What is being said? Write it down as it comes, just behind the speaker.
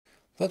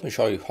Let me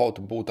show you how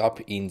to boot up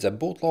in the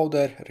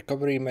bootloader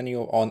recovery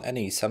menu on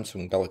any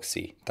Samsung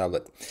Galaxy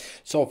tablet.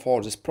 So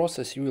for this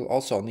process you will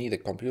also need a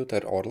computer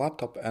or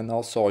laptop and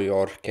also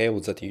your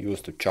cables that you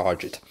use to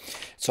charge it.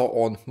 So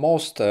on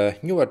most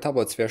newer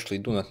tablets we actually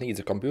do not need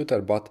the computer,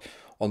 but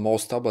on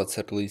most tablets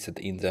released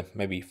in the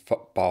maybe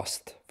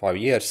past 5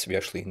 years we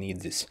actually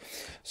need this.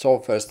 So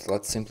first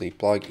let's simply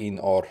plug in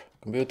our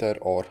computer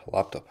or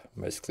laptop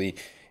basically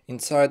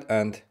inside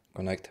and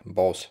connect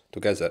both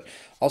together.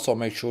 Also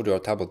make sure your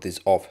tablet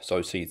is off, so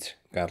you see it's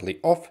currently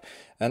off,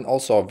 and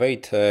also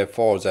wait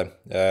for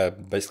the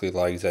basically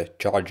like the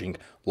charging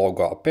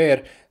logo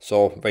appear,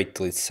 so wait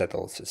till it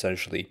settles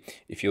essentially.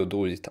 If you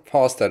do it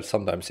faster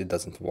sometimes it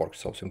doesn't work,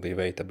 so simply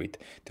wait a bit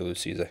till you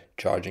see the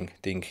charging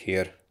thing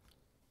here.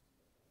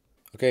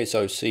 Okay,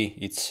 so you see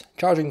it's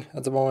charging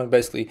at the moment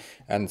basically,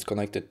 and it's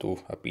connected to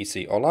a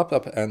PC or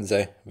laptop, and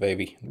the way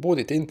we boot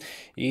it in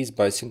is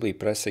by simply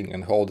pressing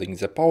and holding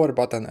the power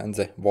button and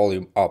the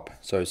volume up.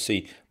 So you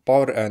see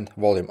power and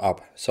volume up,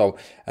 so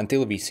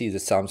until we see the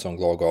Samsung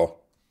logo.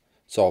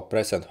 So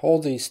press and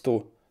hold these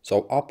two,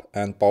 so up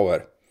and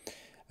power.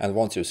 And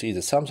once you see the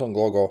Samsung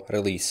logo,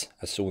 release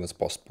as soon as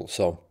possible,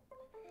 so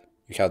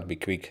you have to be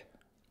quick.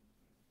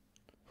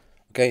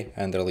 Okay,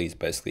 and release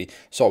basically.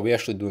 So we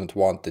actually do not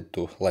want it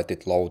to let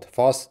it load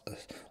fast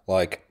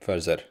like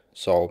further,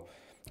 so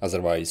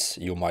otherwise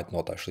you might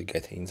not actually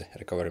get in the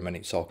recovery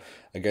menu. So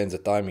again, the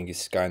timing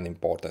is kind of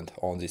important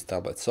on this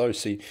tablet. So you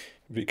see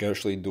we can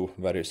actually do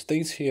various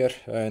things here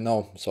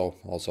now, so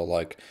also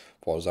like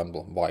for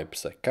example wipe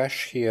the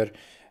cache here,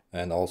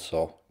 and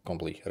also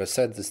completely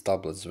reset this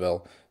tablet as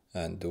well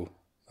and do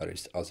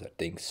various other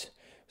things.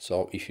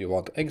 So if you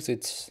want to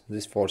exit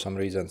this for some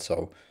reason,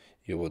 so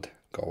you would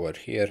go over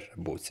here,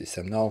 boot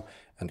system now,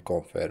 and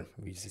confirm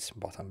with this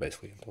button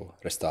basically to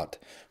restart.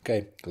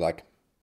 Okay, good luck.